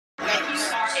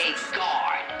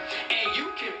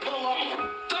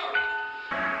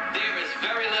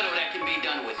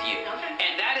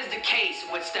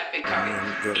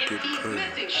Gotta if keep the he's curve.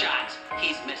 missing shots,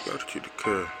 he's missing. Gotta keep the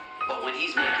curve. But when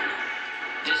he's making them,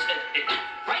 just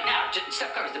right now,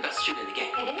 Steph Curry's the best shooter in the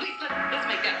game. Please let's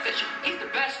make that official. He's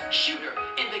the best shooter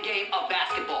in the game of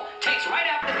basketball. Takes right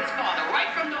after his father,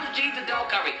 right from those G's of Del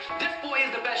Curry. This boy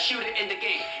is the best shooter in the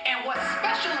game. And what's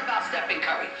special about Stephen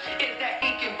Curry is that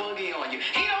he can boogie on you.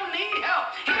 He don't need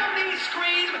help. He don't need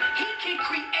screens. He can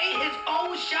create his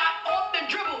own shot off the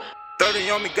dribble. 30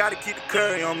 on me, gotta keep the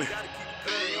curry on me.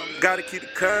 Gotta keep the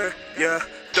curry, yeah.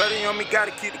 30 on me, gotta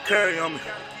keep the curry on me.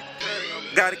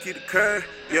 Gotta keep the curry,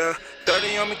 yeah.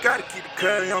 30 on me, gotta keep the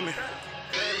curry on me.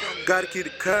 Gotta keep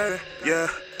the curry, yeah.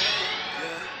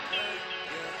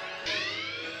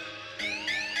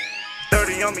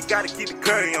 30 on me, gotta keep the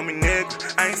curry on me,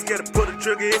 nigga. I ain't scared to pull the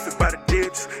trigger if it's by the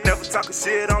ditches. Never talking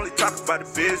shit, only talk about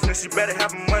the business. You better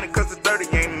have my money, cause the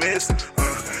 30 ain't missing.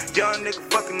 Young nigga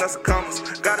fucking us a commas.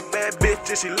 Got a bad bitch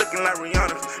and she looking like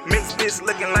Rihanna. Mixed bitch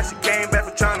looking like she came back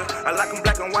from China. I like them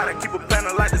black and white, I keep a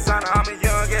banner like designer. I'm a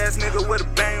young ass nigga with a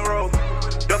bang roll.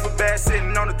 Duffel bag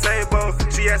sitting on the table.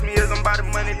 She asked me is I'm about the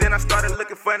money, then I started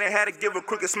looking funny. Had to give a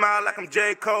crooked smile like I'm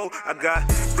J. Cole. I got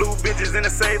blue bitches in a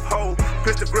safe hole.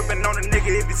 Pistol gripping on a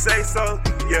nigga if you say so.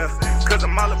 Yeah, cause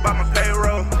I'm all about my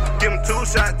payroll. Give him 2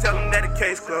 shots, tell him that the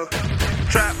case closed.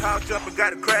 Trap house jumping,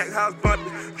 got a crack house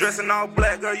bumping. Dressing all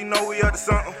black, girl, you know we up to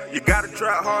something. You gotta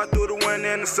try hard through the winter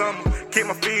and the summer. Keep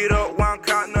my feet up while I'm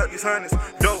counting up these hundreds.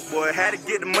 Dope boy, had to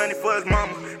get the money for his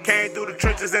mama. Came through the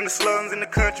trenches and the slums in the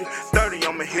country. 30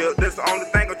 on my hip, that's the only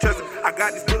thing I'm trusting. I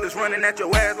got these bullets running at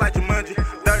your ass like Jumanji.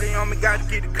 30 on me, gotta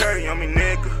keep the curry on me,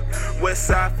 nigga. West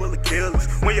side full of killers.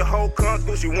 When your hoe come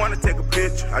through, she wanna take a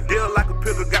picture. I deal like a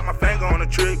pickle, got my finger on the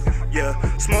trigger. Yeah,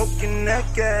 smoking that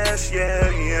gas,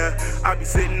 yeah. I be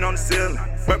sitting on the ceiling,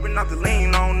 burping off the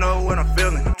lean, I don't know what I'm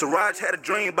feeling. Torajee had a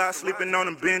dream about sleeping on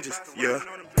them benches, yeah.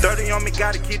 30 on me,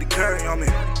 gotta keep the curry on me.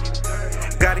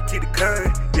 Gotta keep the curry,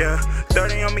 yeah.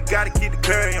 30 on me, gotta keep the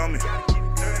curry on me.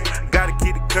 Gotta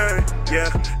keep the curry, yeah.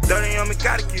 30 on me,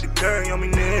 gotta keep the curry on me,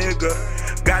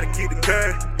 nigga. Gotta keep the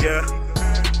curry, yeah.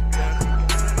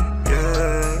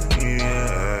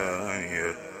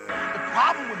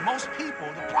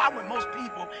 The problem with most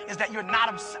people is that you're not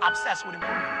obsessed with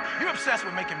improvement. You're obsessed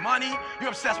with making money. You're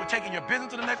obsessed with taking your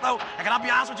business to the next level. And can I be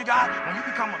honest with you guys? When you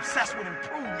become obsessed with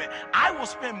improvement, I will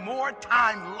spend more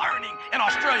time learning in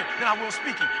Australia than I will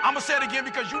speaking. I'm going to say it again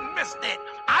because you missed it.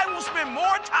 I will spend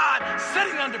more time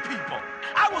sitting under people.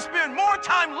 I will spend more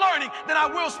time learning than I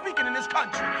will speaking in this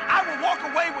country. I will walk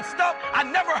away with stuff I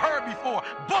never heard before,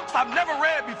 books I've never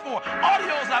read before,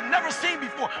 audios I've never seen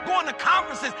before, going to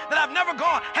conferences that I've never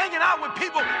gone, hanging out with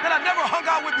people that I've never hung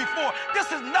out with before. This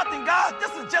is nothing, guys.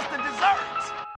 This is just an